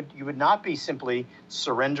case, you would not be simply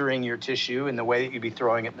surrendering your tissue in the way that you'd be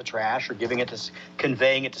throwing it in the trash or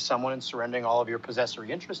conveying it to someone and surrendering all of your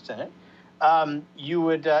possessory interests in it. You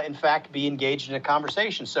would, in fact, be engaged in a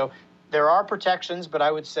conversation. So there are protections, but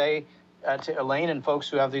I would say to Elaine and folks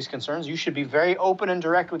who have these concerns, you should be very open and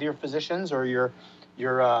direct with your physicians or your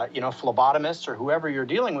phlebotomist or whoever you're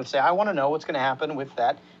dealing with. Say, I want to know what's going to happen with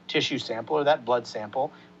that tissue sample or that blood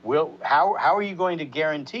sample. How are you going to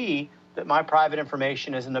guarantee that my private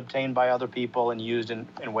information isn't obtained by other people and used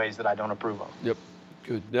in ways that I don't approve of? Yep,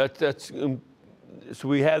 good. That's so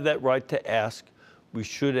we have that right to ask. We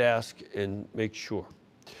should ask and make sure.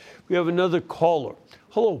 We have another caller.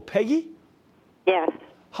 Hello, Peggy? Yes.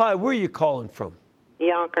 Hi, where are you calling from?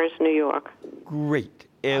 Yonkers, New York. Great.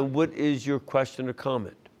 And what is your question or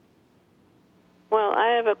comment? Well,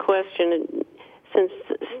 I have a question. Since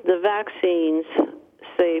the vaccines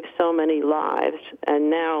save so many lives, and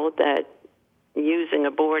now that using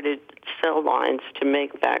aborted cell lines to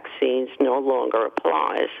make vaccines no longer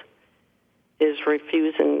applies, is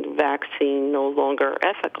refusing vaccine no longer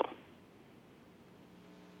ethical?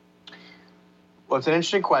 Well, it's an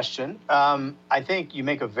interesting question. I think you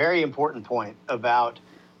make a very important point about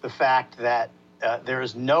the fact that there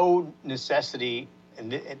is no necessity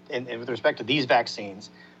with respect to these vaccines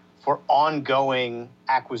for ongoing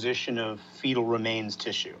acquisition of fetal remains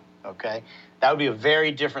tissue, okay? That would be a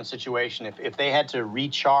very different situation if they had to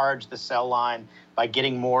recharge the cell line by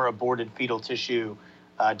getting more aborted fetal tissue,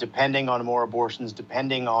 depending on more abortions,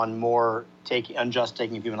 depending on more unjust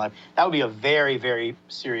taking of human life. That would be a very, very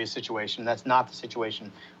serious situation. That's not the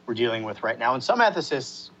situation we're dealing with right now. And some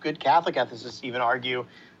ethicists, good Catholic ethicists, even argue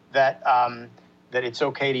that that it's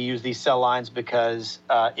okay to use these cell lines because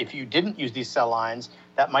if you didn't use these cell lines,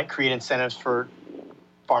 that might create incentives for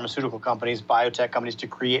pharmaceutical companies, biotech companies to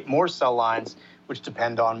create more cell lines, which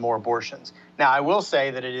depend on more abortions. Now, I will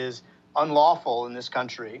say that it is unlawful in this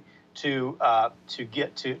country to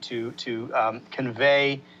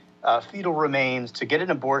convey fetal remains, to get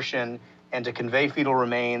an abortion, and to convey fetal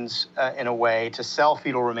remains in a way to sell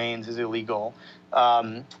fetal remains is illegal.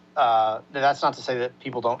 That's not to say that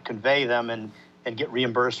people don't convey them and get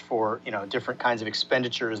reimbursed for different kinds of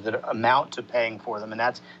expenditures that amount to paying for them, and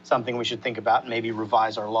that's something we should think about and maybe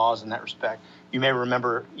revise our laws in that respect. You may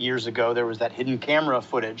remember years ago there was that hidden camera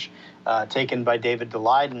footage taken by David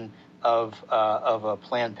DeLeiden of a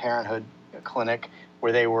Planned Parenthood clinic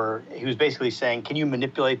where he was basically saying, can you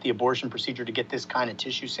manipulate the abortion procedure to get this kind of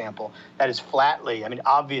tissue sample? That is flatly,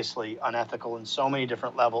 obviously unethical in so many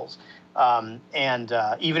different levels. And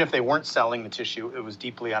even if they weren't selling the tissue, it was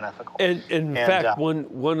deeply unethical. And in fact,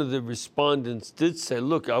 one of the respondents did say,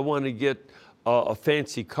 look, I want to get a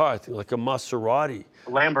fancy car, I think like a Maserati.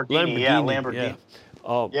 Lamborghini.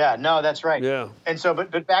 Yeah, no, that's right. Yeah. And so,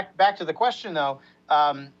 but back to the question, though,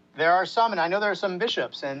 there are some, and I know there are some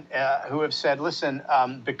bishops who have said, listen,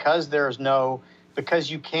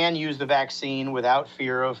 because you can use the vaccine without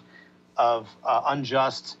fear of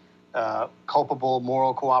unjust, culpable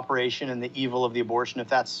moral cooperation and the evil of the abortion, if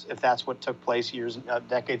that's what took place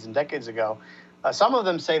decades and decades ago. Some of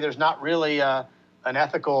them say there's not really an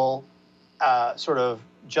ethical sort of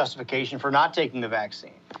justification for not taking the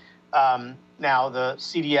vaccine. Now, the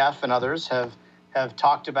CDF and others have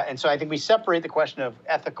talked about, and so I think we separate the question of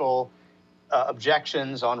ethical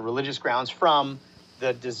objections on religious grounds from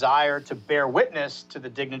the desire to bear witness to the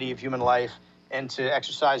dignity of human life and to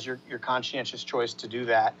exercise your conscientious choice to do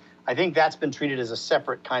that. I think that's been treated as a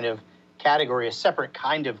separate kind of category, a separate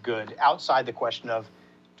kind of good, outside the question of,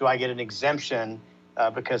 do I get an exemption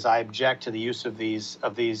because I object to the use of these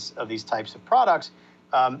types of products?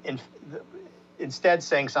 Instead,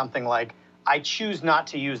 saying something like, I choose not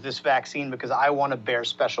to use this vaccine because I want to bear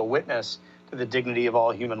special witness to the dignity of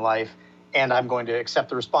all human life, and I'm going to accept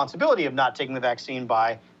the responsibility of not taking the vaccine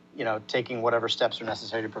by, taking whatever steps are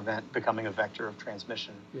necessary to prevent becoming a vector of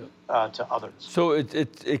transmission to others. So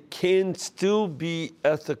it can still be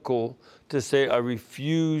ethical to say, I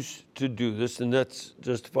refuse to do this, and that's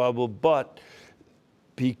justifiable, but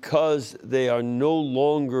because they are no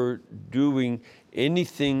longer doing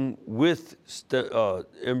anything with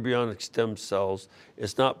embryonic stem cells,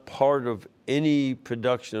 it's not part of any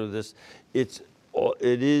production of this. It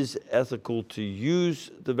is ethical to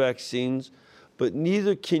use the vaccines, but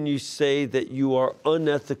neither can you say that you are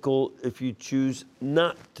unethical if you choose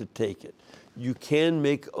not to take it. You can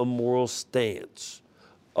make a moral stance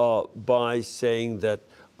by saying that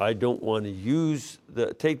I don't want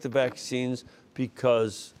to take the vaccines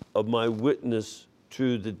because of my witness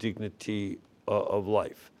to the dignity of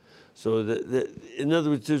life. So in other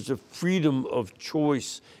words, there's a freedom of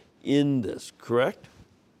choice in this, correct?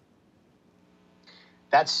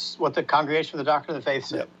 That's what the Congregation of the Doctrine of the Faith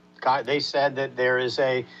said. Yep. They said that there is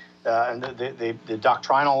the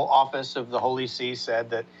doctrinal office of the Holy See said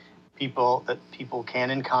that people can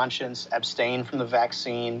in conscience abstain from the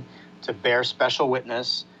vaccine to bear special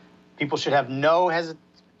witness. People should have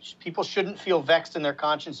people shouldn't feel vexed in their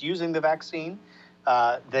conscience using the vaccine.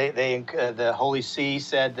 The Holy See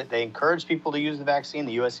said that they encourage people to use the vaccine.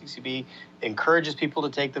 The USCCB encourages people to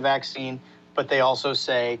take the vaccine, but they also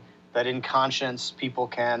say that in conscience, people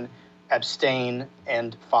can abstain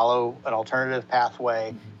and follow an alternative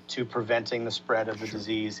pathway to preventing the spread of the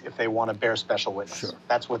disease if they want to bear special witness. Sure.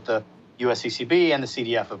 That's what the USCCB and the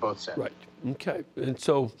CDF have both said. Right. Okay. And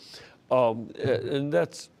so, and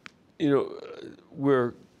that's,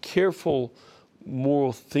 where careful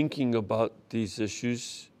moral thinking about these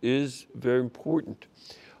issues is very important.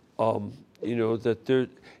 That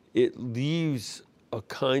it leaves a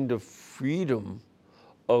kind of freedom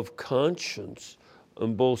of conscience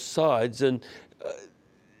on both sides. And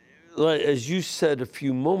as you said a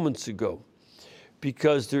few moments ago,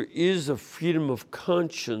 because there is a freedom of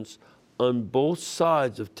conscience on both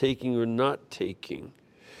sides of taking or not taking,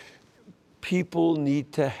 people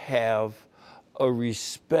need to have a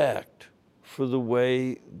respect for the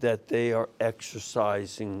way that they are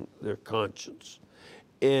exercising their conscience.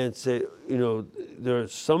 And say, there are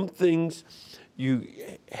some things you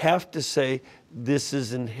have to say, this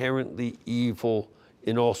is inherently evil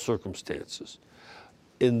in all circumstances.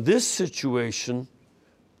 In this situation,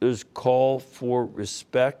 there's call for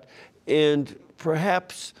respect and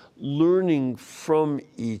perhaps learning from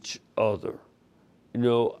each other,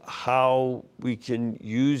 how we can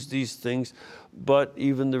use these things, but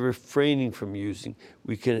even the refraining from using,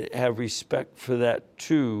 we can have respect for that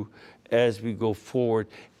too as we go forward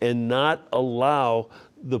and not allow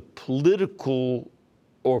the political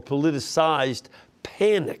or politicized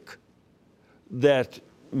panic that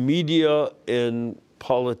media and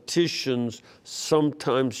politicians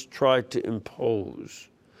sometimes try to impose.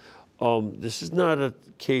 This is not a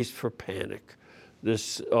case for panic,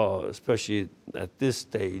 especially at this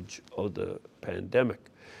stage of the pandemic.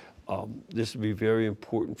 This would be very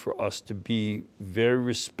important for us to be very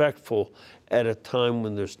respectful at a time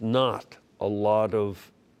when there's not a lot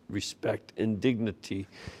of respect and dignity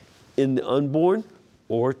in the unborn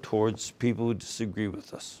or towards people who disagree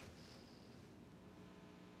with us.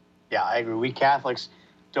 Yeah, I agree. We Catholics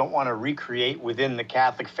don't want to recreate within the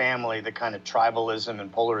Catholic family the kind of tribalism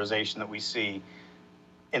and polarization that we see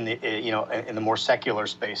in the more secular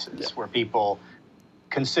spaces, where people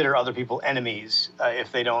consider other people enemies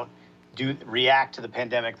if they don't react to the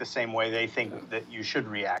pandemic the same way they think that you should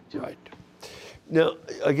react to it. Right. Now,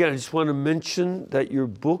 again, I just want to mention that your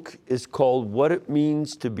book is called What It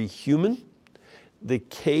Means to Be Human: The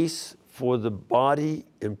Case for the Body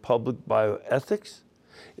in Public Bioethics.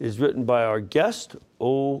 It is written by our guest,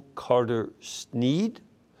 O. Carter Snead.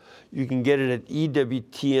 You can get it at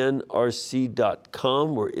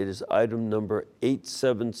ewtnrc.com, where it is item number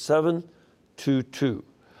 87722.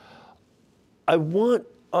 I want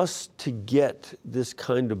us to get this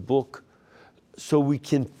kind of book so we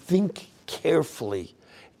can think carefully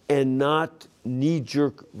and not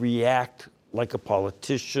knee-jerk react like a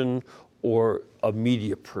politician or a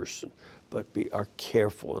media person, but are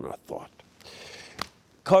careful in our thought.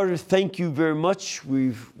 Carter, thank you very much.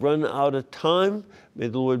 We've run out of time. May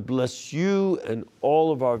the Lord bless you and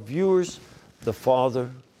all of our viewers, the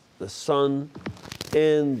Father, the Son,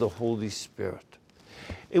 and the Holy Spirit.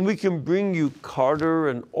 And we can bring you Carter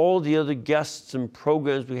and all the other guests and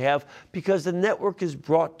programs we have because the network is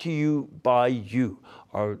brought to you by you.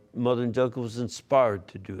 Our mother and Doug was inspired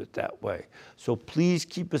to do it that way. So please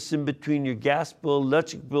keep us in between your gas bill,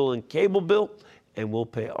 electric bill, and cable bill, and we'll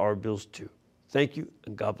pay our bills too. Thank you,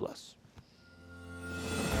 and God bless.